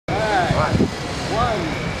5. 1,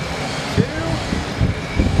 2,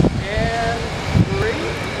 and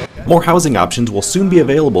 3. More housing options will soon be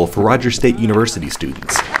available for Rogers State University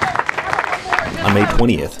students. On May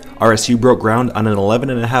 20th, RSU broke ground on an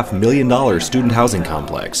 $11.5 million student housing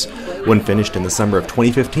complex. When finished in the summer of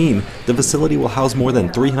 2015, the facility will house more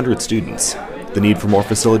than 300 students. The need for more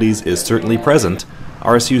facilities is certainly present.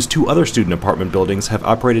 RSU's 2 other student apartment buildings have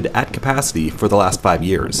operated at capacity for the last 5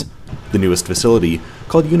 years. The newest facility,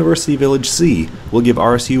 called University Village C, will give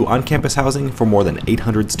RSU on-campus housing for more than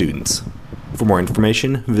 800 students. For more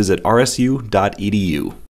information, visit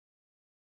rsu.edu.